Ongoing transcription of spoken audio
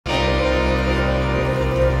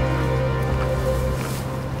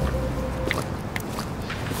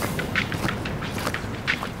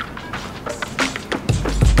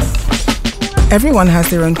Everyone has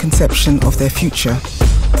their own conception of their future.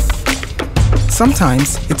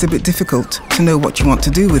 Sometimes it's a bit difficult to know what you want to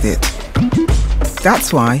do with it.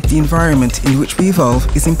 That's why the environment in which we evolve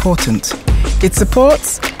is important. It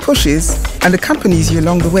supports, pushes, and accompanies you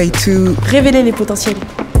along the way to révéler les potentiels.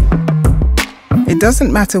 It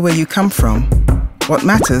doesn't matter where you come from. What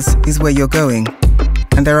matters is where you're going.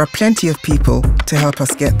 And there are plenty of people to help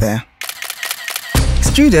us get there.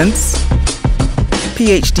 Students,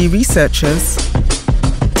 PhD researchers,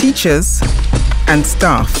 teachers, and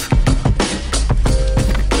staff.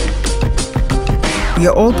 We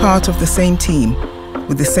are all part of the same team,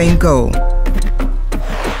 with the same goal.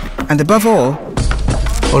 And above all,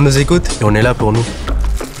 on nous écoute et on est là pour nous.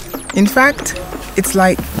 In fact, it's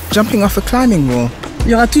like jumping off a climbing wall.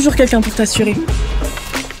 Il y aura toujours quelqu'un pour t'assurer.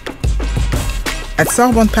 At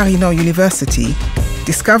Sorbonne Paris Nord University,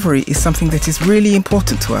 discovery is something that is really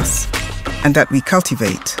important to us and that we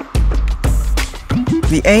cultivate.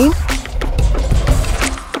 The aim?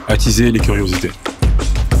 Attiser les curiosités.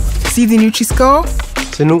 See the Nutri-Score?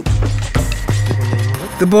 C'est nous.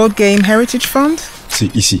 The Board Game Heritage Fund? C'est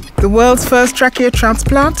ici. The world's first trachea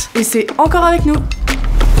transplant? Et c'est encore avec nous.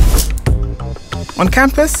 On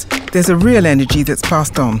campus, there's a real energy that's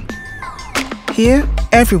passed on. Here,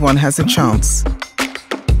 everyone has a chance.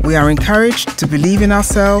 We are encouraged to believe in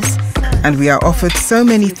ourselves, and we are offered so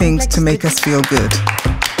many things to make us feel good.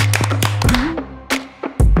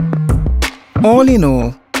 All in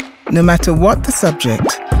all, no matter what the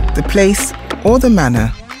subject, the place, or the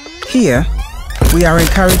manner, here, we are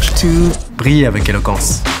encouraged to briller avec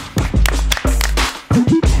éloquence.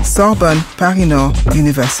 Sorbonne Paris Nord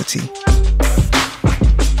University.